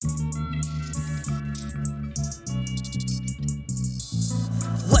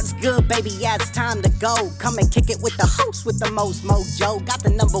good, baby? Yeah, it's time to go. Come and kick it with the host with the most mojo. Got the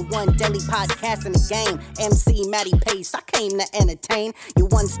 #1 daily podcast in the game. MC Matty Pace, I came to entertain. Your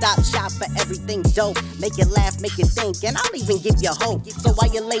one-stop shop for everything dope. Make you laugh, make you think, and I'll even give you hope. So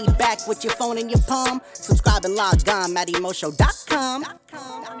while you're laid back with your phone in your palm, subscribe and log on, MattyMoShow.com.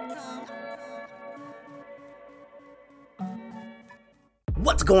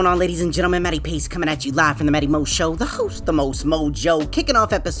 What's going on, ladies and gentlemen? Matty Pace coming at you live from the Matty Mo Show, the host, the most mojo, kicking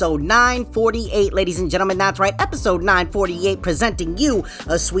off episode 948, ladies and gentlemen. That's right, episode 948, presenting you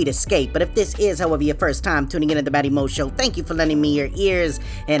a sweet escape. But if this is, however, your first time tuning in at the Matty Mo Show, thank you for lending me your ears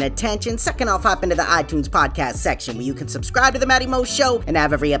and attention. Second off, hop into the iTunes podcast section where you can subscribe to the Matty Mo Show and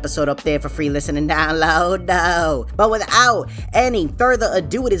have every episode up there for free listen and download. No. But without any further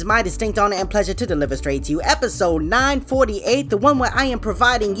ado, it is my distinct honor and pleasure to deliver straight to you episode 948, the one where I am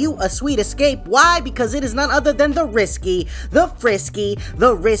providing you a sweet escape. Why? Because it is none other than the risky, the frisky,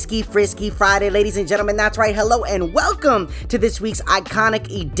 the risky Frisky Friday, ladies and gentlemen. That's right. Hello and welcome to this week's iconic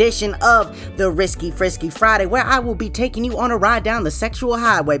edition of the Risky Frisky Friday, where I will be taking you on a ride down the sexual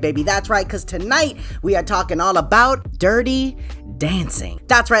highway, baby. That's right, because tonight we are talking all about dirty dancing.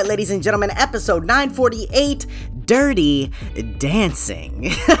 That's right, ladies and gentlemen, episode 948, Dirty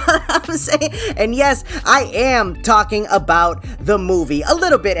Dancing. I'm saying, and yes, I am talking about the movie a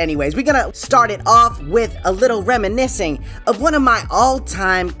little bit anyways. We're gonna start it off with a little reminiscing of one of my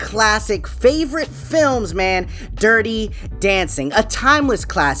all-time classic favorite films, man, Dirty Dancing, a timeless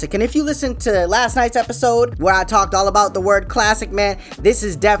classic. And if you listened to last night's episode where I talked all about the word classic, man, this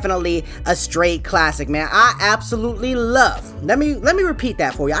is definitely a straight classic, man. I absolutely love, let me repeat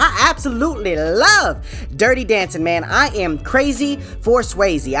that for you. I absolutely love Dirty Dancing, man. I am crazy for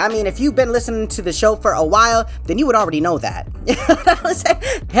Swayze. I mean, if you've been listening to the show for a while, then you would already know that.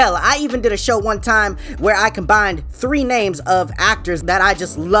 Hell, I even did a show one time where I combined 3 names of actors that I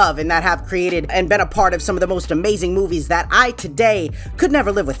just love and that have created and been a part of some of the most amazing movies that I today could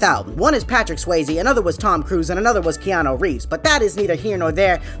never live without. One is Patrick Swayze, another was Tom Cruise, and another was Keanu Reeves. But that is neither here nor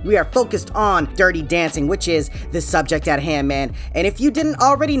there. We are focused on Dirty Dancing, which is the subject at hand, man. And if you didn't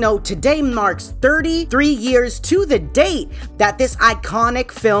already know, today marks 33 years to the date that this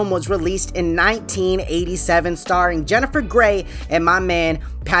iconic film was released in 1987, starring Jennifer Grey and my man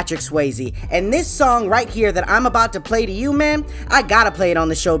Patrick Swayze. And this song right here that I'm about to play to you, man, I gotta play it on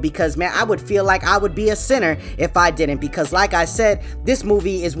the show because, man, I would feel like I would be a sinner if I didn't, because like I said, this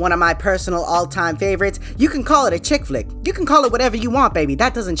movie is one of my personal all-time favorites. You can call it a chick flick. You can call it whatever you want, baby.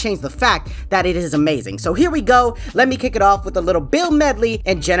 That doesn't change the fact that it is amazing. So here we go. Let me kick it off with a little Bill Medley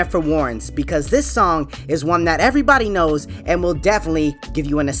and Jennifer Warnes, because this song is one that everybody knows and will definitely give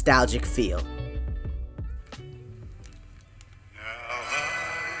you a nostalgic feel.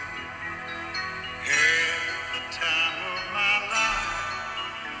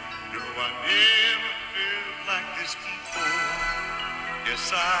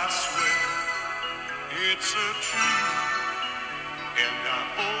 I swear it's a truth, and I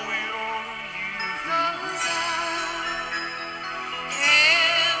owe it all to you. 'Cause I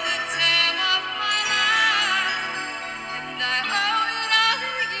had the time of my life, and I owe it all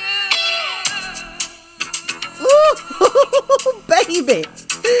to you. Ooh, baby.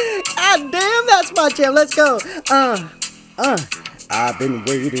 God damn, that's my jam. Let's go. I've been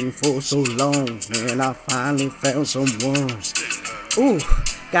waiting for so long, and I finally found someone. Ooh,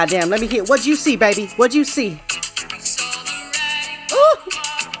 goddamn, let me hear. What'd you see, baby? What'd you see? Ooh.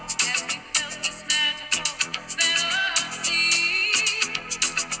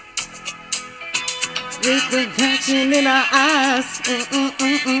 With the passion in our eyes.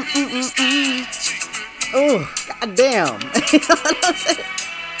 Ooh, goddamn. You know what I'm saying?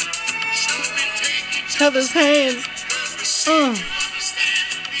 Each other's hands.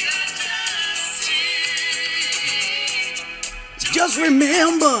 Just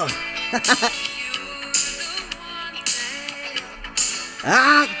remember,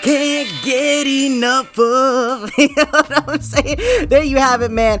 I can't get enough of. You know what I'm saying? There you have it,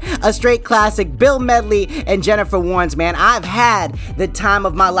 man. A straight classic. Bill Medley and Jennifer Warnes, man. I've had the time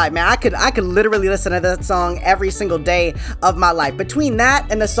of my life, man. I could literally listen to that song every single day of my life. Between that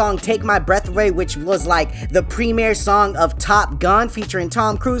and the song Take My Breath Away, which was like the premiere song of Top Gun featuring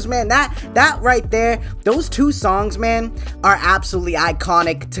Tom Cruise, man, that right there, those 2 songs, man, are absolutely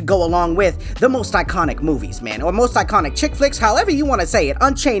iconic to go along with the most iconic movies, man, or most iconic chick flicks, however you want to say it.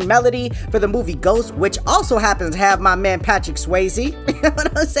 Unchained Melody for the movie Ghost, which also happens to have my man Patrick Swayze. You know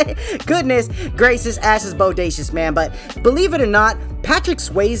what I'm saying? Goodness gracious, asses bodacious, man. But believe it or not, Patrick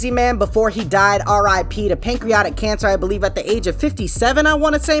Swayze, man, before he died, RIP to pancreatic cancer, I believe at the age of 57, I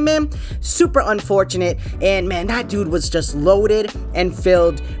want to say, man. Super unfortunate. And man, that dude was just loaded and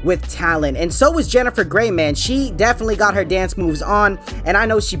filled with talent. And so was Jennifer Grey, man. She definitely got her dance moves on. And I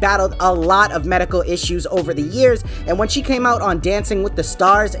know she battled a lot of medical issues over the years. And when she came out on Dancing with the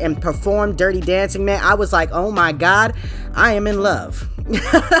Stars and performed Dirty Dancing, man, I was like, oh my God, I am in love.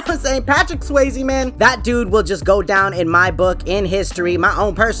 I'm saying Patrick Swayze, man, that dude will just go down in my book, in history, my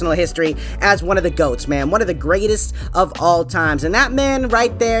own personal history, as one of the GOATs, man, one of the greatest of all times. And that man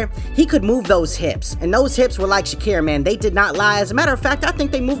right there, he could move those hips, and those hips were like Shakira, man. They did not lie. As a matter of fact, I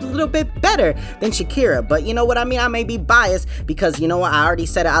think they moved a little bit better than Shakira, but you know what I mean? I may be biased because, you know what, I already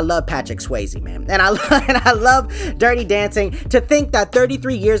said it, I love Patrick Swayze, man, and I love Dirty Dancing. To think that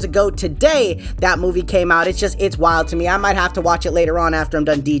 33 years ago today, that movie came out, it's wild to me. I might have to watch it later on after I'm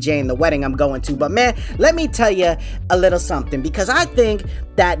done DJing the wedding I'm going to. But man, let me tell you a little something, because I think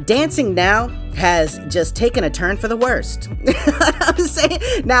that dancing now has just taken a turn for the worst. I'm saying,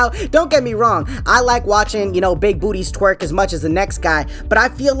 now, don't get me wrong, I like watching, big booties twerk as much as the next guy, but I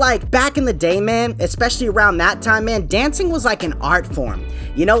feel like back in the day, man, especially around that time, man, dancing was like an art form.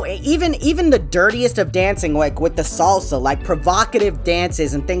 Even the dirtiest of dancing, like with the salsa, like provocative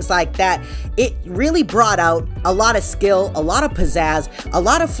dances and things like that, it really brought out a lot of skill, a lot of pizzazz, a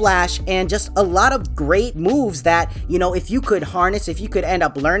lot of flash, and just a lot of great moves that, if you could harness, if you could end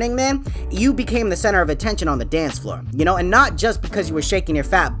up learning, man, you became the center of attention on the dance floor, and not just because you were shaking your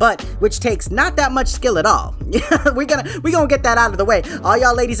fat butt, which takes not that much skill at all. We're gonna get that out of the way. All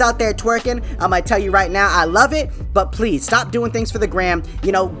y'all ladies out there twerking, I might tell you right now, I love it, but please stop doing things for the gram.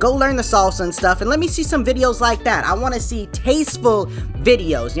 Go learn the salsa and stuff, and let me see some videos like that. I want to see tasteful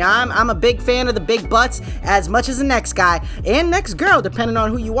videos. I'm a big fan of the big butts as much as the next guy and next girl, depending on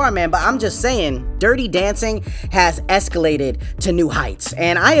who you are, man. But I'm just saying, Dirty Dancing has escalated to new heights,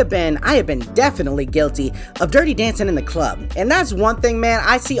 and I have been definitely guilty of dirty dancing in the club. And that's one thing, man.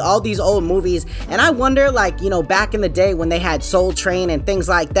 I see all these old movies, and I wonder, like, back in the day when they had Soul Train and things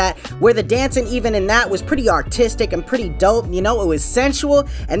like that, where the dancing even in that was pretty artistic and pretty dope. It was sensual,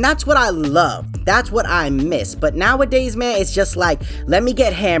 and that's what I love. That's what I miss. But nowadays, man, it's just like, let me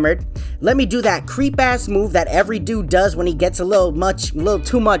get hammered. Let me do that creep ass move that every dude does when he gets a little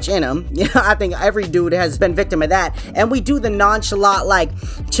too much in him. I think every dude has been victim of that. And we do the nonchalant, like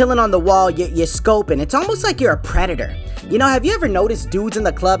chilling on the wall, you're scoping. It's almost like you're a predator. Have you ever noticed dudes in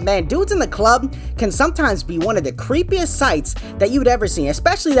the club, man? Dudes in the club can sometimes be one of the creepiest sights that you'd ever seen,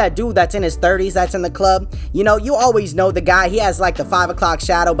 especially that dude that's in his 30s that's in the club. You always know the guy, he has like the 5 o'clock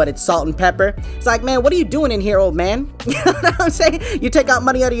shadow, but it's salt and pepper. It's like, man, what are you doing in here, old man? You know what I'm saying? You take out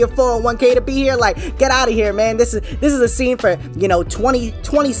money out of your 401k to be here? Like, get out of here, man. This is a scene for,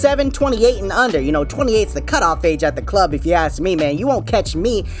 27, 28 and under. 28's the cutoff age at the club, if you ask me, man. You won't catch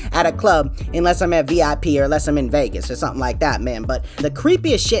me at a club unless I'm at VIP or unless I'm in Vegas or something like that, man. But the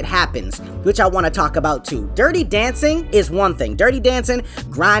creepiest shit happens, which I want to talk about too. Dirty dancing is one thing. Dirty dancing,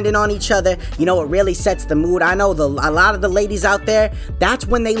 grinding on each other, it really sets the mood. I know a lot of the ladies out there, that's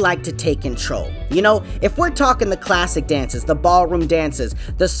when they like to take control. If we're talking the classic dances, the ballroom dances,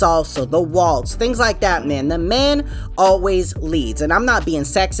 the salsa, the waltz, things like that, man, the man always leads. And I'm not being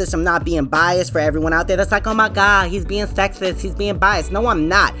sexist, I'm not being biased for everyone out there that's like, oh my God, he's being sexist, he's being biased. No, I'm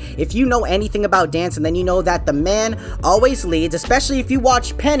not. If you know anything about dancing, then you know that the man always leads, especially if you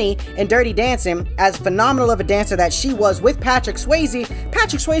watch Penny in Dirty Dancing. As phenomenal of a dancer that she was with Patrick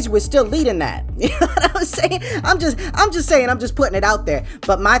Swayze was still leading that. You know what I'm saying? I'm just saying, I'm just putting it out there.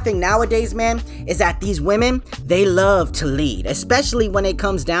 But my thing nowadays, man, is that these women, they love to lead, especially when it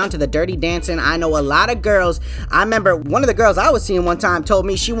comes down to the dirty dancing. I know a lot of girls. I remember one of the girls I was seeing one time told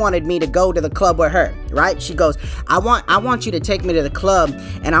me she wanted me to go to the club with her, right? She goes, I want you to take me to the club,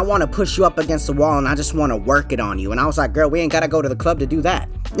 and I want to push you up against the wall, and I just want to work it on you. And I was like, girl, we ain't gotta go to the club to do that.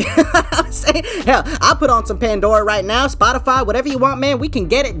 I'm saying, hell, I'll put on some Pandora right now, Spotify, whatever you want, man. We can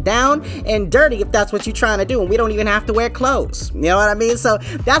get it down and dirty if that's what you're trying to do, and we don't even have to wear clothes. You know what I mean? So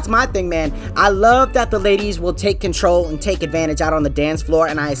that's my thing, man. I love that the ladies will take control and take advantage out on the dance floor,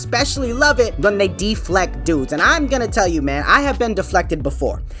 and I especially love it when they deflect dudes. And I'm gonna tell you, man, I have been deflected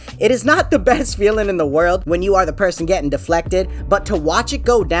before. It is not the best feeling in the world when you are the person getting deflected, but to watch it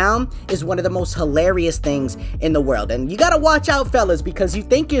go down is one of the most hilarious things in the world. And you gotta watch out, fellas, because you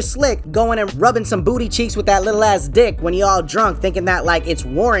think you're slick going and rubbing some booty cheeks with that little ass dick when you're all drunk, thinking that like it's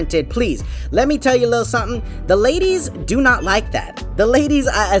warranted. Please, let me tell you a little something. The ladies do not like that. the ladies,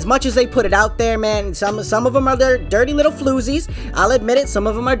 as much as they put it out there, man, some of them are dirty little floozies. I'll admit it, some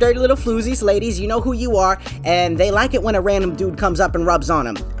of them are dirty little floozies. Ladies, you know who you are, and they like it when a random dude comes up and rubs on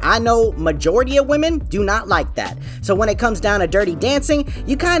them. I know majority of women do not like that. So when it comes down to dirty dancing,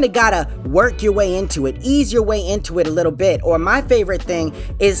 you kind of gotta work your way into it, ease your way into it a little bit. Or my favorite thing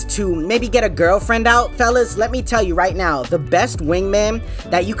is to maybe get a girlfriend out. Fellas, let me tell you right now, the best wingman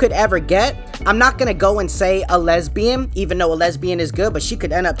that you could ever get, I'm not gonna go and say a lesbian, even though a lesbian is good, but she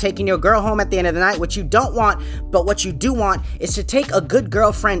could end up taking your girl home at the end of the night. What you don't want, but what you do want, is to take a good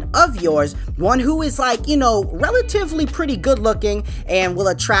girlfriend of yours, one who is like, you know, relatively pretty good looking and will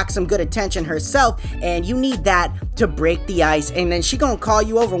attract some good attention herself, and you need that to break the ice. And then she gonna call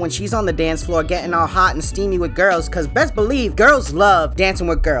you over when she's on the dance floor getting all hot and steamy with girls, because best believe girls love dancing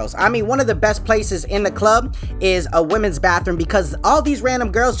with girls. I mean, one of the best places in the club is a women's bathroom, because all these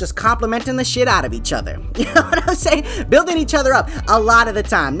random girls just complimenting the shit out of each other. You know what I'm saying? Building each other up a lot of the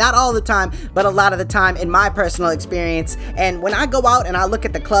time. Not all the time, but a lot of the time in my personal experience. And when I go out and I look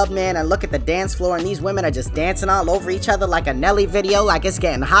at the club, man, and look at the dance floor, and these women are just dancing all over each other like a Nelly video, like it's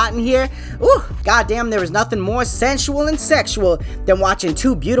getting hot in here. Ooh, goddamn, there is nothing more sensual and sexual than watching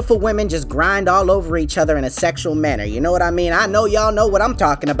two beautiful women just grind all over each other in a sexual manner. You know what I mean? I know y'all know what I'm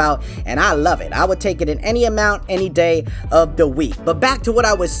talking about, and I love it. I would take it in any amount, any day of the week. But back to what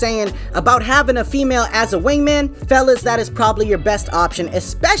I was saying about having a female as a wingman, fellas, that is probably your best option,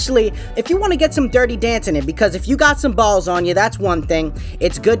 especially if you want to get some dirty dancing in, because if you got some balls on you, that's one thing.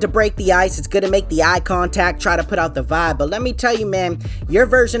 It's good to break the ice, it's good to make the eye contact, try to put out the vibe, but let me tell you, man, your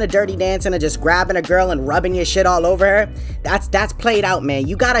version of dirty dancing of just grabbing a girl and rubbing your shit all over her, that's played out, man.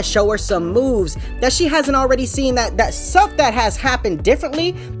 You gotta show her some moves that she hasn't already seen, that stuff that has happened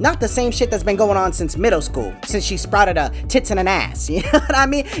differently, not the same shit that's been going on since middle school, since she sprouted a tits and an ass, you know what I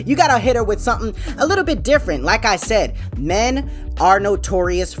mean? You gotta hit her with something a little bit different. Like I said, men are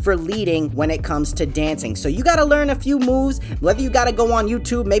notorious for leading when it comes to dancing, so you gotta learn a few moves, whether you gotta go on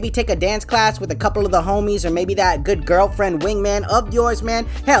YouTube, maybe take a dance class with a couple of the homies, or maybe that good girlfriend wingman of yours, man,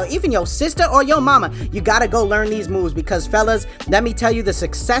 hell, even your sister or your mama, you gotta go learn these moves, because fellas, let me tell you, the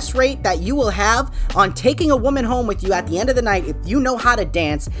success rate that you will have on taking a woman home with you at the end of the night, if you know how to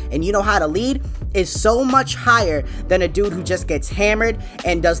dance and you know how to lead, is so much higher than a dude who just gets hammered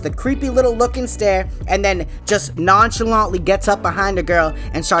and does the creepy little look and stare and then just nonchalantly gets up behind a girl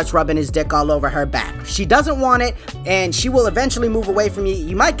and starts rubbing his dick all over her back. She doesn't want it, and she will eventually move away from you.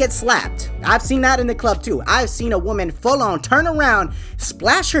 You might get slapped. I've seen that in the club too. I've seen a woman full on turn around,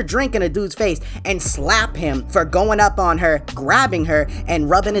 splash her drink in a dude's face, and slap him for going up on her, grabbing her, and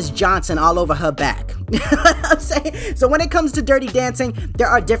rubbing his Johnson all over her back. You know what I'm saying? So when it comes to dirty dancing, there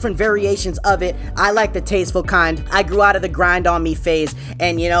are different variations of it. I like the tasteful kind. I grew out of the grind on me phase,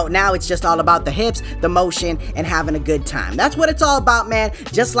 and you know, now it's just all about the hips, the motion, and having a good time. That's what it's all about, man.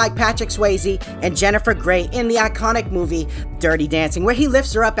 Just like Patrick Swayze and Jennifer Grey in the iconic movie Dirty Dancing, where he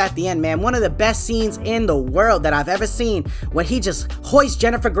lifts her up at the end, man. One of the best scenes in the world that I've ever seen, when he just hoists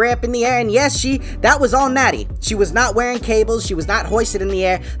Jennifer Grey up in the air, and yes, that was all natty. She was not wearing cables, she was not hoisted in the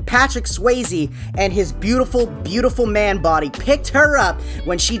air. Patrick Swayze and his beautiful, beautiful man body picked her up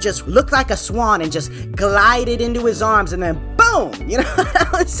when she just looked like a swan and just glided into his arms, and then boom, you know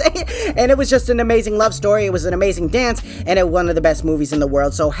what I'm saying? And it was just an amazing love story. It was an amazing dance, and it was one of the best movies in the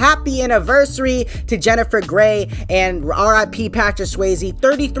world. So happy anniversary to Jennifer Grey, and R.I.P. Patrick Swayze.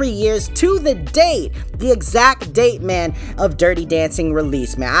 33 years to the date, the exact date, man, of Dirty Dancing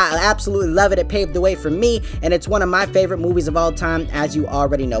release, man. I absolutely love it. It paved the way for me, and it's one of my favorite movies of all time, as you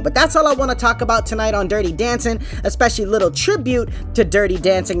already know. But that's all I want to talk about tonight on Dirty Dancing, especially a little tribute to Dirty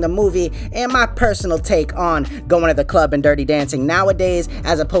Dancing the movie, and my personal take on going to the club and Dirty Dancing nowadays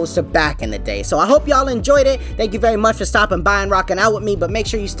as opposed to back in the day. So I hope y'all enjoyed it. Thank you very much for stopping by and rocking out with me, but make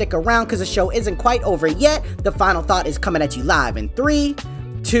sure you stick around because the show isn't quite over yet. The final thought is coming at you live in 3,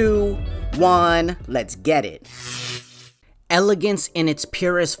 2, 1, let's get it. Elegance in its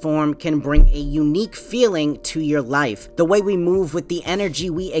purest form can bring a unique feeling to your life. The way we move with the energy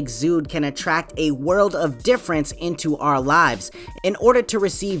we exude can attract a world of difference into our lives. In order to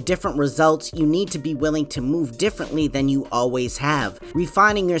receive different results, you need to be willing to move differently than you always have.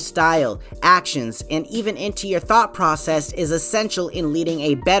 Refining your style, actions, and even into your thought process is essential in leading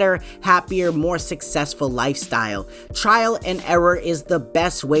a better, happier, more successful lifestyle. Trial and error is the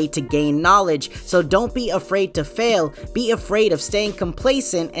best way to gain knowledge, so don't be afraid to fail. Be afraid afraid of staying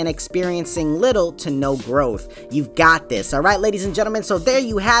complacent and experiencing little to no growth. You've got this, all right, ladies and gentlemen? So there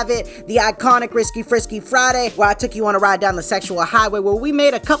you have it, the iconic Frisky Friday, where I took you on a ride down the sexual highway, where we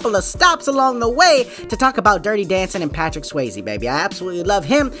made a couple of stops along the way to talk about Dirty Dancing and Patrick Swayze, baby. I absolutely love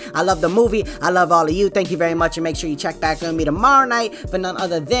him. I love the movie. I love all of you. Thank you very much, and make sure you check back with me tomorrow night for none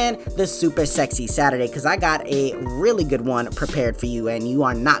other than the Super Sexy Saturday, because I got a really good one prepared for you, and you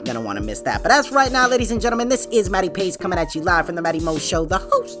are not going to want to miss that. But as for right now, ladies and gentlemen, this is Matty Pace coming at you live from the Matty Mo Show, the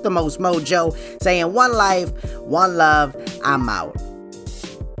host, the most mojo, saying one life, one love, I'm out.